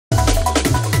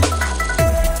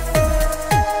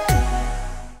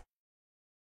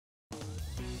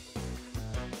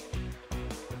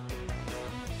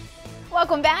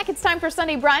Welcome back. It's time for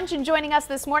Sunday Brunch, and joining us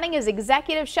this morning is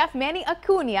Executive Chef Manny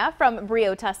Acuna from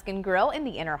Brio Tuscan Grille in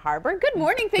the Inner Harbor. Good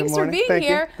morning. Thanks for being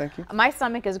here. Thank you. My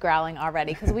stomach is growling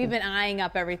already because we've been eyeing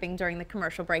up everything during the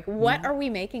commercial break. What are we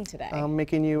making today? I'm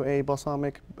making you a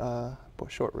balsamic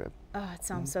short rib. Oh, it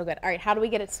sounds so good. All right, how do we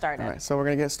get it started? All right, so we're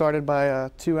going to get started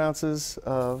by 2 ounces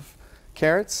of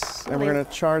carrots, and we're going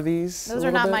to char these. Those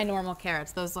are not my normal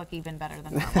carrots. Those look even better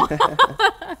than normal.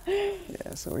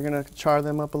 Yeah, so we're going to char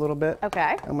them up a little bit.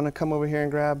 Okay. I'm going to come over here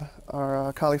and grab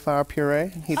our cauliflower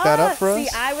puree and heat that up for us.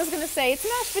 See, I was going to say it's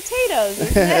mashed potatoes,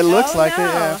 isn't it? It looks like it,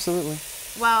 yeah, absolutely.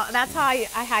 Well, that's how I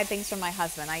hide things from my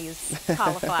husband. I use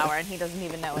cauliflower, and he doesn't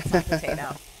even know it's not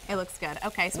potato. It looks good.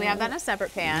 Okay, so we have that in a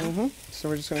separate pan. So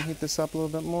we're just going to heat this up a little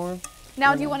bit more.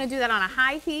 Now, do you want to do that on a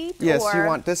high heat? Yes, or? you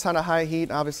want this on a high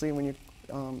heat. Obviously, when you're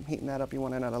heating that up, you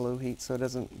want it at a low heat so it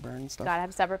doesn't burn stuff. Gotta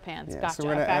have separate pans. Yeah, gotcha. so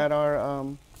we're going to add our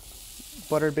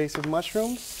butter basted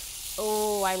mushrooms.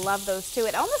 Oh, I love those too.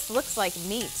 It almost looks like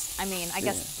meat. I mean, I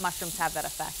guess mushrooms have that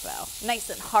effect though. Nice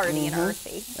and hearty and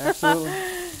earthy. Absolutely.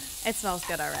 It smells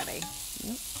good already.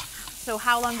 Yep. So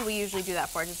how long do we usually do that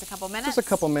for? Just a couple minutes? Just a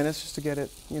couple minutes just to get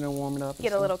it, warming up.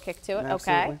 Get a little kick to it,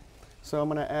 Absolutely. Okay. So I'm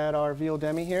going to add our veal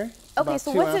demi here. Okay,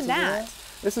 so what's in that?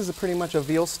 This is pretty much a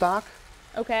veal stock.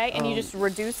 Okay, and you just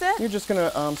reduce it? You're just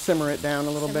going to simmer it down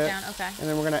a little bit. Okay. And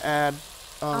then we're going to add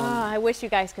I wish you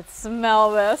guys could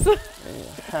smell this. a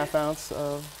 ½ ounce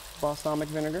of balsamic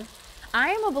vinegar. I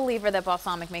am a believer that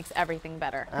balsamic makes everything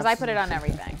better because I put it on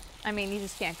everything. I mean, you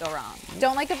just can't go wrong.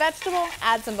 Don't like a vegetable?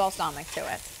 Add some balsamic to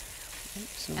it.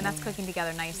 And that's cooking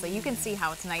together nicely. You can see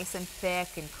how it's nice and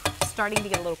thick and starting to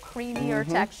get a little creamier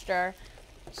texture.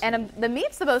 And the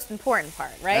meat's the most important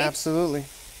part, right? Absolutely.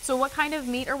 So what kind of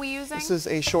meat are we using? This is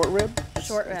a short rib.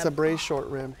 Short rib. It's a braised short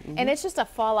rib. And it's just a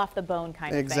fall off the bone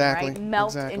kind of thing, right?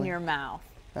 Melt in your mouth.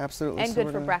 Absolutely. And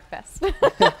good for breakfast.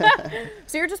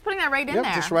 So you're just putting that right in there?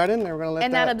 Yep, just right in there. We're going to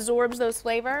let that absorbs those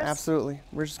flavors? Absolutely.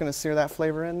 We're just going to sear that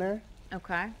flavor in there.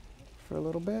 Okay. For a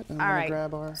little bit. And all right.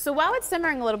 Grab our... So while it's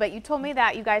simmering a little bit, you told me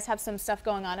that you guys have some stuff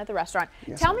going on at the restaurant.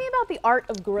 Yes, Tell me about the art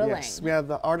of grilling. Yes, we have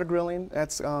the art of grilling.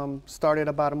 That's started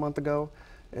about a month ago.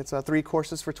 It's 3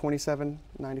 courses for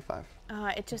 $27.95.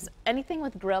 It just, anything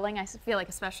with grilling, I feel like,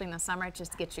 especially in the summer, it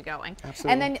just gets you going.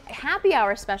 Absolutely. And then happy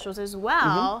hour specials as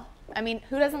well. I mean,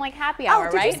 who doesn't like happy hour,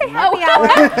 right? Did you say happy hour?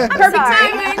 Perfect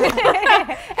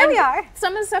timing. Here we are.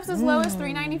 Some of the stuff's as low as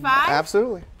 $3.95.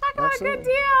 Absolutely. I got a good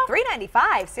deal.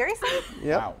 $3.95, seriously?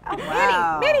 Yep. Wow. Oh,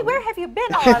 wow. Manny, where have you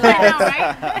been all of I know,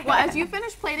 right? Well, as you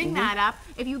finish plating that up,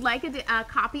 if you'd like a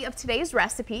copy of today's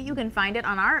recipe, you can find it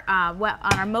on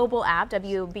our mobile app,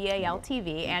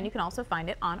 WBAL-TV, and you can also find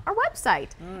it on our website.